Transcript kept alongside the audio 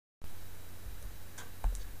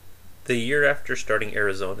The year after starting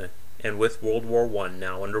Arizona, and with World War I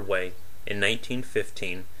now underway, in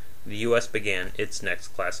 1915, the U.S. began its next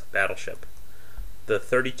class of battleship, the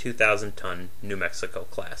 32,000-ton New Mexico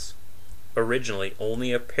class. Originally,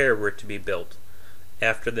 only a pair were to be built,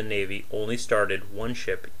 after the Navy only started one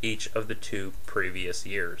ship each of the 2 previous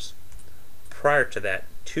years. Prior to that,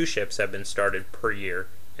 2 ships had been started per year,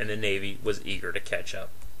 and the Navy was eager to catch up.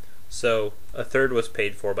 So, a third was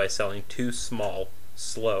paid for by selling 2 small,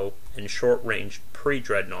 slow, and short-range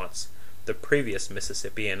pre-dreadnoughts, the previous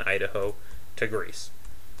Mississippi and Idaho, to Greece.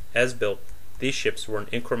 As built, these ships were an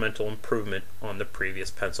incremental improvement on the previous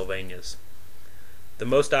Pennsylvanias. The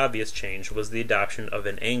most obvious change was the adoption of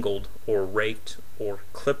an angled, or raked, or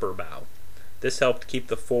clipper bow. This helped keep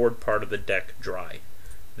the forward part of the deck dry.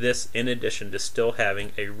 This in addition to still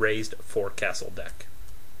having a raised forecastle deck.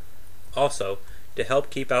 Also, to help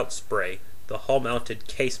keep out spray, the hull-mounted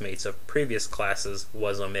casemates of previous classes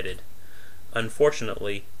was omitted.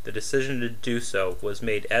 Unfortunately, the decision to do so was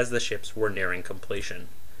made as the ships were nearing completion.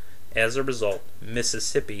 As a result,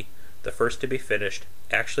 Mississippi, the first to be finished,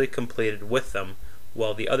 actually completed with them,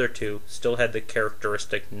 while the other 2 still had the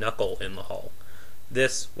characteristic knuckle in the hull.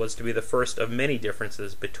 This was to be the first of many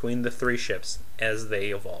differences between the 3 ships as they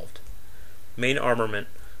evolved. Main armament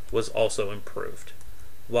was also improved.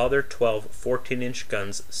 While their 12 14-inch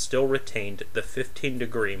guns still retained the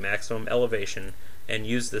 15-degree maximum elevation and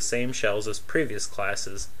used the same shells as previous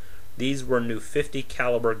classes, these were new 50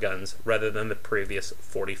 caliber guns rather than the previous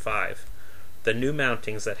 45. The new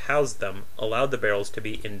mountings that housed them allowed the barrels to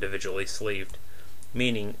be individually sleeved,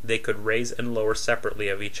 meaning they could raise and lower separately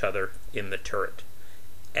of each other in the turret.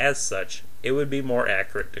 As such, it would be more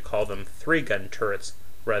accurate to call them 3-gun turrets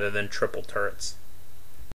rather than triple turrets.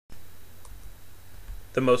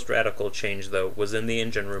 The most radical change, though, was in the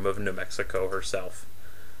engine room of New Mexico herself.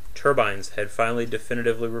 Turbines had finally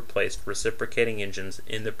definitively replaced reciprocating engines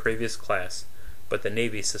in the previous class, but the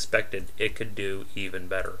Navy suspected it could do even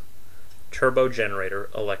better. Turbo-generator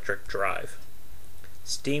electric drive.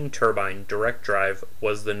 Steam turbine direct drive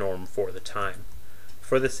was the norm for the time.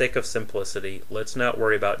 For the sake of simplicity, let's not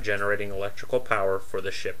worry about generating electrical power for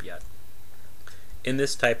the ship yet. In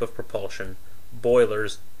this type of propulsion,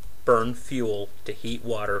 boilers burn fuel to heat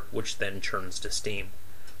water, which then turns to steam.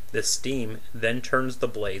 This steam then turns the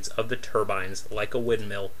blades of the turbines like a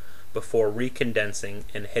windmill before recondensing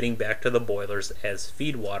and heading back to the boilers as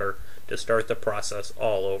feed water to start the process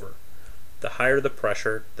all over. The higher the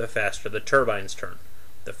pressure, the faster the turbines turn.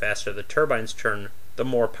 The faster the turbines turn, the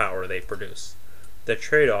more power they produce. The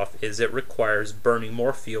trade-off is it requires burning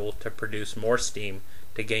more fuel to produce more steam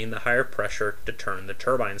to gain the higher pressure to turn the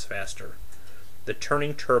turbines faster. The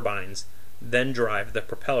turning turbines then drive the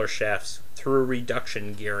propeller shafts through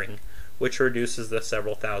reduction gearing, which reduces the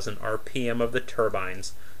several thousand RPM of the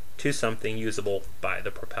turbines to something usable by the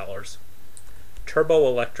propellers.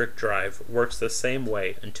 Turbo-electric drive works the same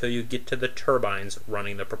way until you get to the turbines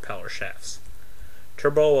running the propeller shafts.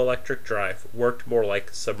 Turbo-electric drive worked more like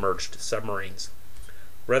submerged submarines.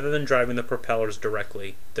 Rather than driving the propellers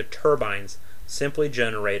directly, the turbines simply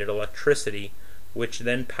generated electricity which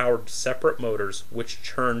then powered separate motors which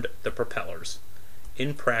churned the propellers.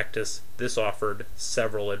 In practice, this offered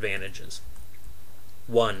several advantages.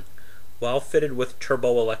 1. While fitted with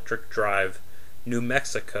turbo-electric drive, New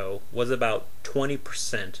Mexico was about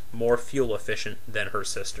 20% more fuel efficient than her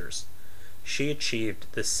sisters. She achieved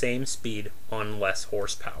the same speed on less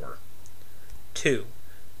horsepower. 2.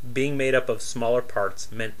 Being made up of smaller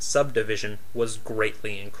parts meant subdivision was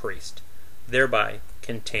greatly increased, thereby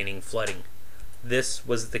containing flooding. This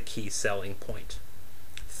was the key selling point.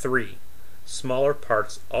 3. Smaller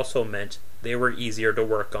parts also meant they were easier to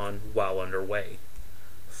work on while underway.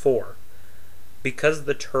 4. Because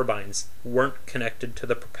the turbines weren't connected to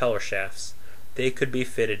the propeller shafts, they could be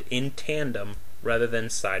fitted in tandem rather than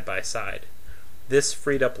side by side. This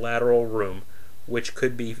freed up lateral room, which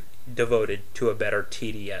could be devoted to a better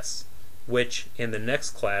TDS, which in the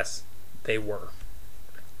next class they were.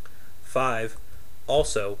 5.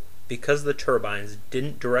 Also, because the turbines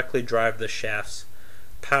didn't directly drive the shafts,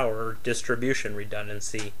 power distribution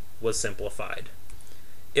redundancy was simplified.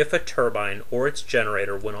 If a turbine or its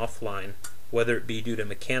generator went offline, whether it be due to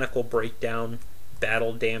mechanical breakdown,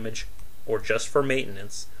 battle damage, or just for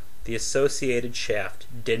maintenance, the associated shaft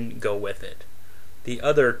didn't go with it. The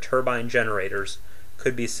other turbine generators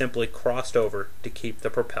could be simply crossed over to keep the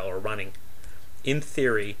propeller running. In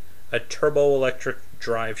theory, a turbo-electric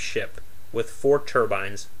drive ship with 4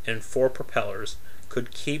 turbines and 4 propellers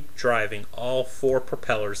could keep driving all 4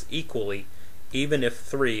 propellers equally even if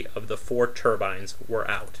 3 of the 4 turbines were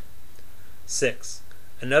out. 6.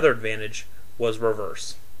 Another advantage was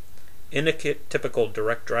reverse. In a typical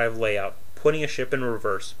direct drive layout, putting a ship in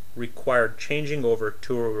reverse required changing over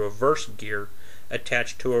to a reverse gear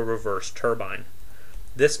attached to a reverse turbine.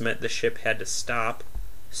 This meant the ship had to stop,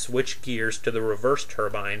 switch gears to the reverse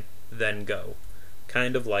turbine, then go,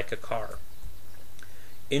 kind of like a car.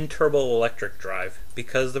 In turbo-electric drive,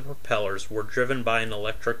 because the propellers were driven by an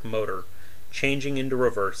electric motor, changing into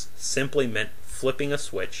reverse simply meant flipping a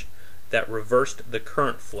switch that reversed the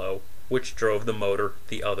current flow, which drove the motor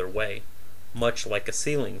the other way, much like a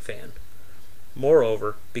ceiling fan.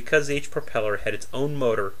 Moreover, because each propeller had its own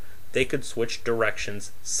motor, they could switch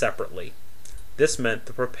directions separately. This meant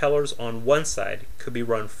the propellers on one side could be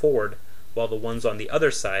run forward, while the ones on the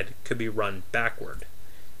other side could be run backward.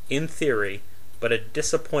 In theory, but a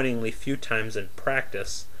disappointingly few times in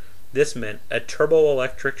practice, this meant a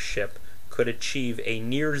turbo-electric ship could achieve a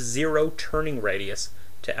near-zero turning radius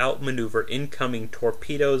to outmaneuver incoming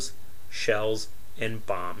torpedoes, shells, and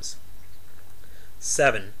bombs.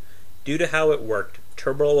 7. Due to how it worked,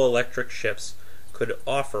 turbo-electric ships could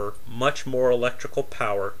offer much more electrical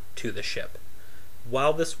power to the ship.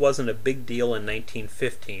 While this wasn't a big deal in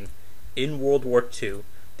 1915, in World War II,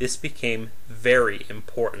 this became very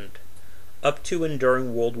important. Up to and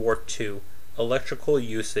during World War II, electrical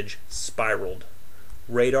usage spiraled.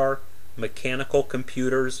 Radar, mechanical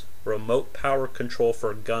computers, remote power control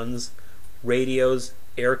for guns, radios,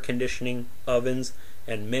 air conditioning, ovens,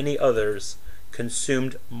 and many others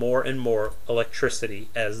consumed more and more electricity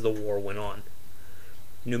as the war went on.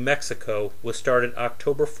 New Mexico was started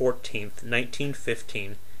October 14,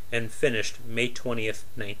 1915, and finished May 20,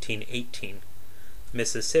 1918.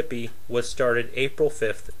 Mississippi was started April 5,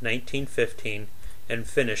 1915, and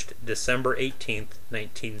finished December 18,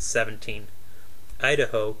 1917.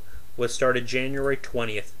 Idaho was started January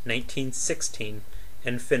 20, 1916,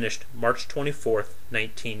 and finished March 24,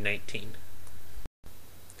 1919.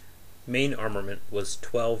 Main armament was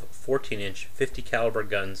 12 14-inch 50 caliber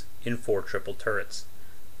guns in 4 triple turrets,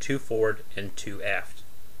 2 forward and 2 aft,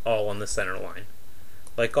 all on the center line.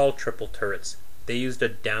 Like all triple turrets, they used a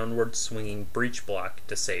downward swinging breech block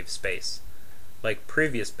to save space. Like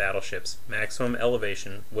previous battleships, maximum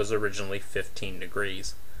elevation was originally 15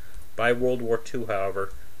 degrees. By World War II,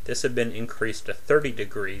 however, this had been increased to 30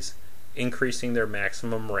 degrees, increasing their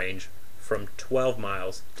maximum range from 12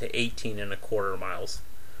 miles to 18.25 miles.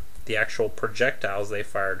 The actual projectiles they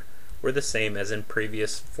fired were the same as in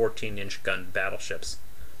previous 14-inch gun battleships.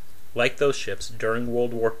 Like those ships during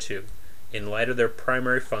World War II, in light of their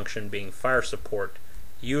primary function being fire support,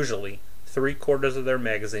 usually 3/4 of their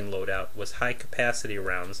magazine loadout was high-capacity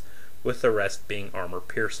rounds, with the rest being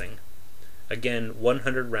armor-piercing. Again,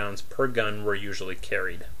 100 rounds per gun were usually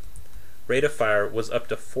carried. Rate of fire was up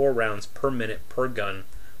to 4 rounds per minute per gun,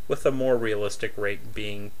 with a more realistic rate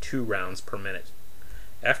being 2 rounds per minute.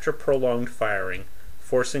 After prolonged firing,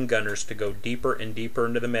 forcing gunners to go deeper and deeper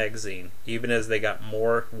into the magazine, even as they got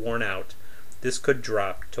more worn out, this could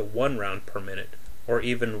drop to 1 round per minute, or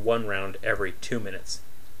even 1 round every 2 minutes.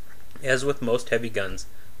 As with most heavy guns,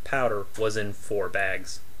 powder was in 4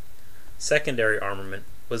 bags. Secondary armament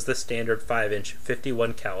was the standard 5-inch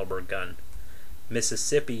 51 caliber gun.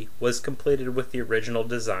 Mississippi was completed with the original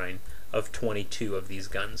design of 22 of these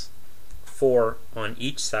guns, 4 on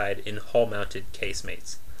each side in hull-mounted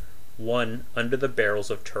casemates, 1 under the barrels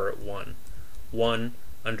of turret 1, 1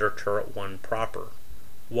 under turret 1 proper,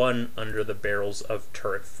 1 under the barrels of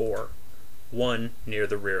turret 4, 1 near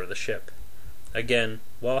the rear of the ship. Again,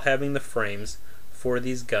 while having the frames for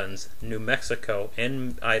these guns, New Mexico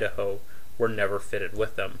and Idaho were never fitted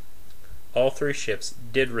with them. All 3 ships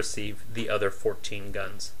did receive the other 14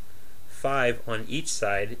 guns, 5 on each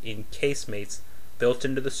side in casemates built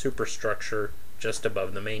into the superstructure just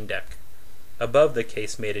above the main deck. Above the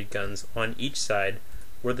casemated guns on each side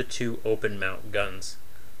were the 2 open mount guns,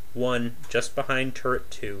 1 just behind turret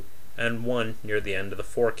 2 and 1 near the end of the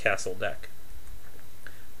forecastle deck.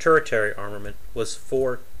 Turretary armament was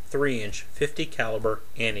 4 3-inch 50 caliber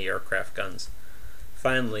anti-aircraft guns.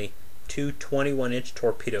 Finally, 2 21-inch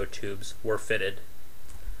torpedo tubes were fitted.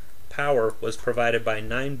 Power was provided by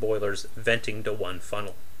 9 boilers venting to 1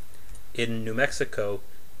 funnel. In New Mexico,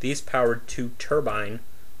 these powered 2 turbine,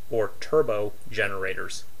 or turbo,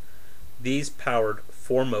 generators. These powered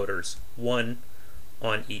 4 motors, 1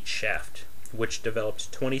 on each shaft, which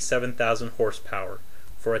developed 27,000 horsepower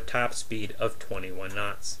for a top speed of 21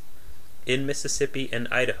 knots. In Mississippi and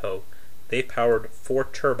Idaho, they powered 4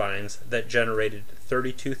 turbines that generated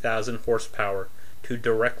 32,000 horsepower to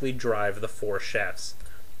directly drive the 4 shafts,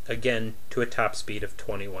 again to a top speed of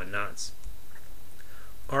 21 knots.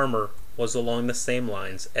 Armor was along the same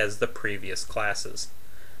lines as the previous classes.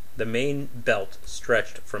 The main belt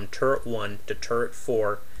stretched from turret 1 to turret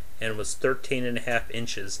 4 and was 13.5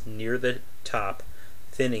 inches near the top,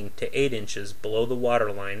 thinning to 8 inches below the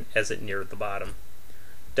waterline as it neared the bottom.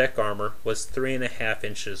 Deck armor was 3.5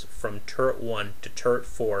 inches from turret 1 to turret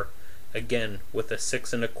 4, again with a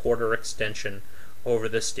 6 1/4 extension over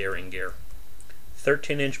the steering gear.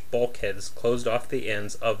 13-inch bulkheads closed off the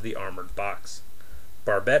ends of the armored box.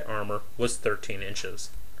 Barbette armor was 13 inches.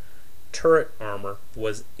 Turret armor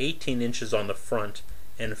was 18 inches on the front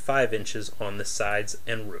and 5 inches on the sides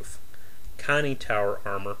and roof. Conning tower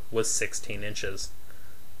armor was 16 inches.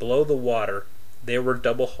 Below the water, they were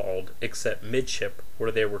double-hulled, except midship,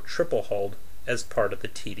 where they were triple-hulled as part of the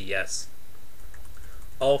TDS.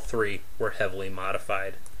 All three were heavily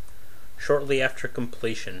modified. Shortly after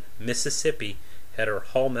completion, Mississippi had her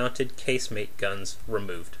hull-mounted casemate guns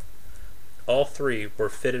removed. All three were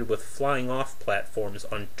fitted with flying-off platforms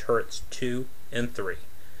on turrets 2 and 3.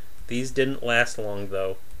 These didn't last long,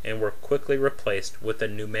 though, and were quickly replaced with a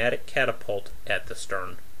pneumatic catapult at the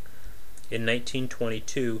stern. In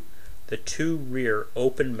 1922, the two rear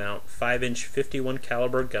open-mount 5-inch 51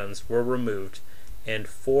 caliber guns were removed, and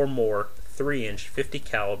 4 more 3-inch 50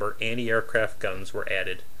 caliber anti-aircraft guns were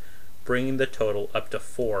added, bringing the total up to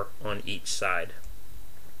 4 on each side.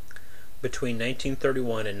 Between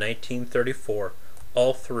 1931 and 1934,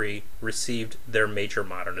 all three received their major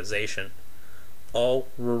modernization. All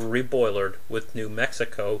were reboilered, with New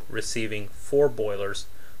Mexico receiving 4 boilers,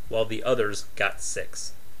 while the others got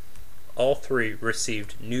 6. All three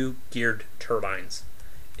received new geared turbines.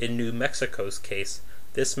 In New Mexico's case,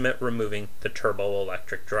 this meant removing the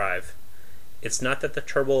turbo-electric drive. It's not that the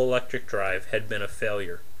turbo-electric drive had been a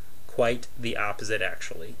failure. Quite the opposite,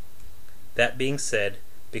 actually. That being said,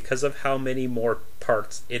 because of how many more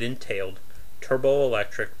parts it entailed,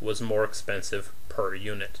 turbo-electric was more expensive per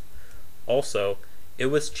unit. Also, it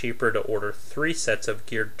was cheaper to order 3 sets of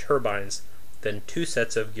geared turbines than 2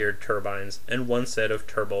 sets of geared turbines and 1 set of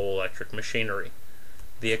turbo-electric machinery.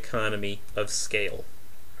 The economy of scale.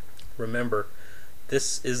 Remember,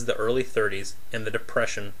 this is the early 30s, and the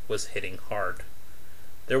Depression was hitting hard.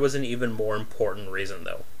 There was an even more important reason,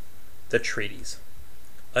 though. The treaties.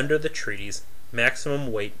 Under the treaties,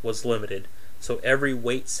 maximum weight was limited, so every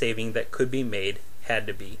weight saving that could be made had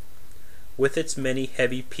to be. With its many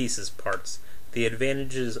heavy pieces parts, the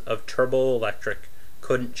advantages of turbo-electric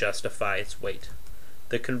couldn't justify its weight.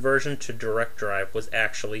 The conversion to direct drive was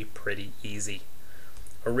actually pretty easy.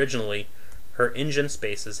 Originally, her engine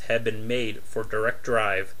spaces had been made for direct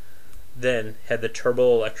drive, then had the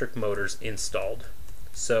turbo-electric motors installed.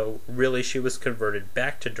 So, really she was converted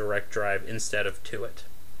back to direct drive instead of to it.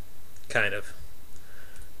 Kind of.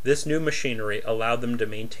 This new machinery allowed them to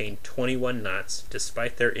maintain 21 knots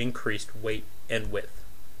despite their increased weight and width.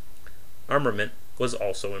 Armament was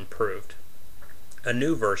also improved. A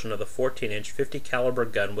new version of the 14-inch 50 caliber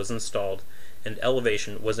gun was installed, and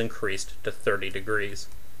elevation was increased to 30 degrees.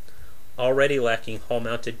 Already lacking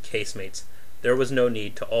hull-mounted casemates, there was no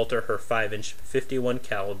need to alter her 5-inch 51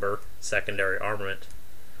 caliber secondary armament.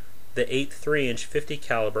 The 8 3-inch 50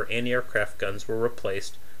 caliber anti-aircraft guns were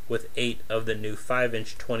replaced with 8 of the new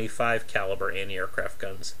 5-inch 25 caliber anti-aircraft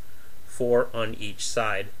guns, 4 on each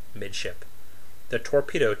side, midship. The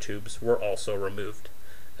torpedo tubes were also removed.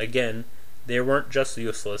 Again, they weren't just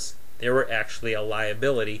useless, they were actually a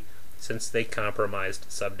liability since they compromised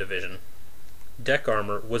subdivision. Deck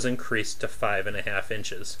armor was increased to 5.5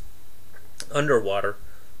 inches. Underwater,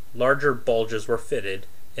 larger bulges were fitted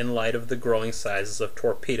in light of the growing sizes of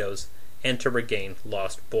torpedoes and to regain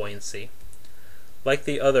lost buoyancy. Like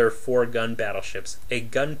the other 4-gun battleships, a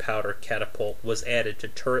gunpowder catapult was added to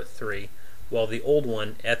turret 3, while the old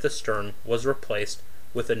one at the stern was replaced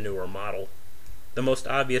with a newer model. The most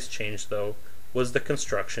obvious change, though, was the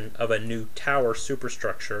construction of a new tower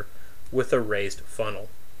superstructure with a raised funnel.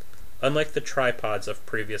 Unlike the tripods of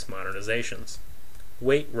previous modernizations,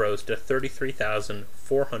 weight rose to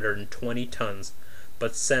 33,420 tons,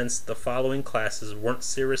 but since the following classes weren't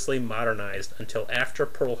seriously modernized until after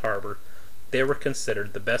Pearl Harbor, they were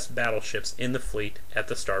considered the best battleships in the fleet at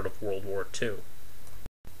the start of World War II.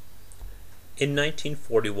 In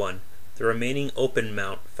 1941, the remaining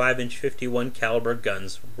open-mount 5-inch 51 caliber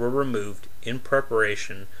guns were removed in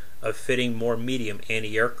preparation of fitting more medium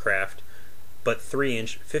anti-aircraft, but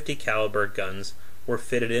 3-inch 50 caliber guns were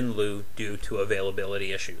fitted in lieu due to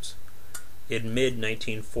availability issues. In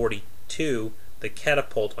mid-1942, the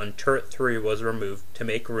catapult on turret 3 was removed to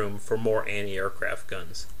make room for more anti-aircraft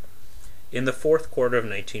guns. In the fourth quarter of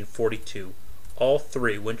 1942, all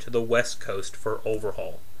 3 went to the West Coast for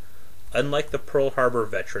overhaul. Unlike the Pearl Harbor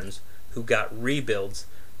veterans, who got rebuilds,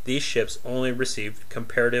 these ships only received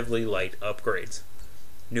comparatively light upgrades.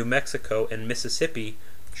 New Mexico and Mississippi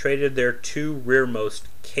traded their two rearmost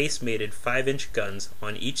casemated 5-inch guns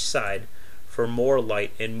on each side for more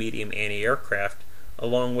light and medium anti-aircraft,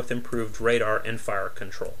 along with improved radar and fire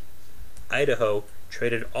control. Idaho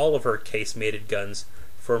traded all of her casemated guns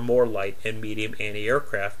for more light and medium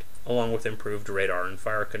anti-aircraft, along with improved radar and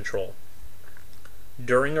fire control.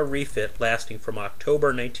 During a refit lasting from October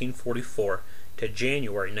 1944 to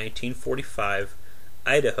January 1945,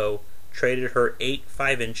 Idaho traded her 8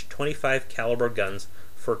 5-inch 25 caliber guns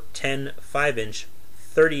for 10 5-inch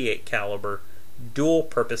 38 caliber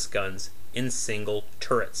dual-purpose guns in single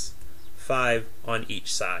turrets, 5 on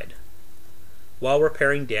each side. While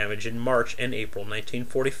repairing damage in March and April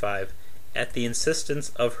 1945, at the insistence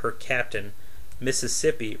of her captain,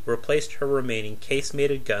 Mississippi replaced her remaining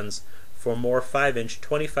casemated guns for more 5-inch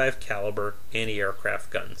 25 caliber anti-aircraft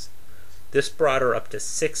guns. This brought her up to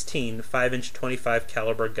 16 5-inch 25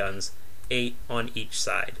 caliber guns, 8 on each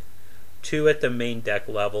side, 2 at the main deck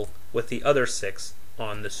level, with the other 6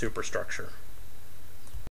 on the superstructure.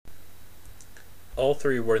 All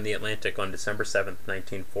three were in the Atlantic on December 7,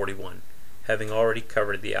 1941, having already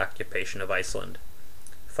covered the occupation of Iceland.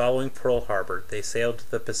 Following Pearl Harbor, they sailed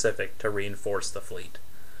to the Pacific to reinforce the fleet.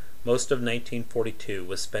 Most of 1942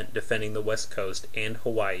 was spent defending the West Coast and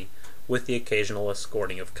Hawaii, with the occasional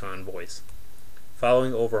escorting of convoys.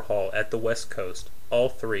 Following overhaul at the West Coast, all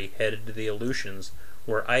three headed to the Aleutians,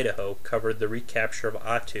 where Idaho covered the recapture of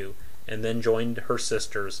Attu and then joined her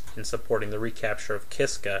sisters in supporting the recapture of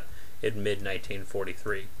Kiska in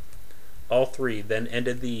mid-1943. All three then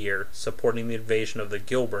ended the year supporting the invasion of the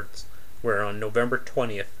Gilberts, where on November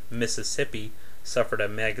 20th, Mississippi suffered a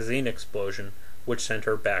magazine explosion which sent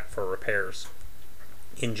her back for repairs.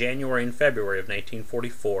 In January and February of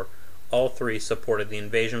 1944, all three supported the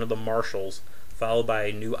invasion of the Marshalls, followed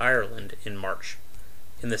by New Ireland in March.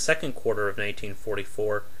 In the second quarter of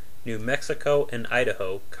 1944, New Mexico and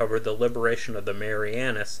Idaho covered the liberation of the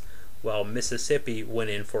Marianas, while Mississippi went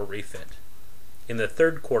in for refit. In the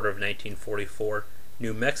third quarter of 1944,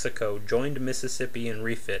 New Mexico joined Mississippi in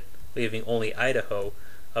refit, leaving only Idaho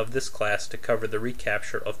of this class to cover the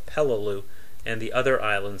recapture of Peleliu and the other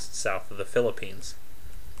islands south of the Philippines.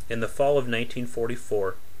 In the fall of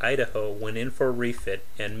 1944, Idaho went in for refit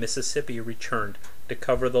and Mississippi returned to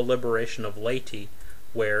cover the liberation of Leyte,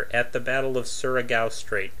 where, at the Battle of Surigao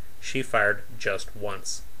Strait, she fired just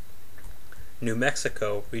once. New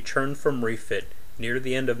Mexico returned from refit near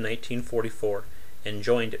the end of 1944 and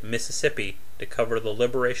joined Mississippi to cover the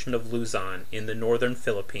liberation of Luzon in the northern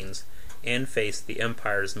Philippines and faced the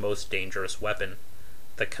Empire's most dangerous weapon,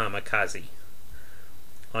 the kamikaze.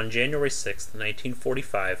 On January 6,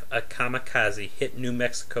 1945, a kamikaze hit New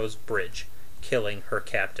Mexico's bridge, killing her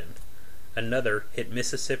captain. Another hit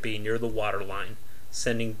Mississippi near the waterline,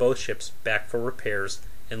 sending both ships back for repairs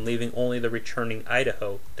and leaving only the returning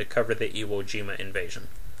Idaho to cover the Iwo Jima invasion.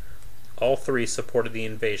 All three supported the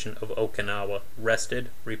invasion of Okinawa, rested,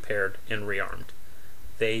 repaired, and rearmed.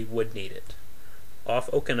 They would need it. Off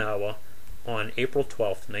Okinawa, on April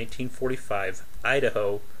 12, 1945,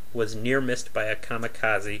 Idaho was near missed by a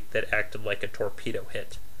kamikaze that acted like a torpedo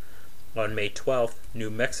hit. On May 12th, New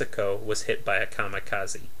Mexico was hit by a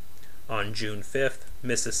kamikaze. On June 5th,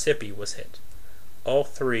 Mississippi was hit. All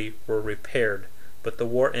three were repaired, but the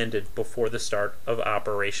war ended before the start of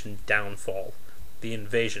Operation Downfall, the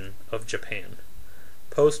invasion of Japan.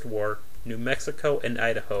 Post-war, New Mexico and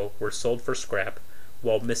Idaho were sold for scrap,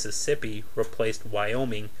 while Mississippi replaced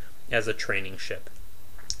Wyoming as a training ship,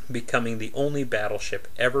 becoming the only battleship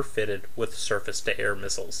ever fitted with surface-to-air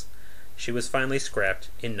missiles. She was finally scrapped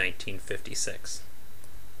in 1956.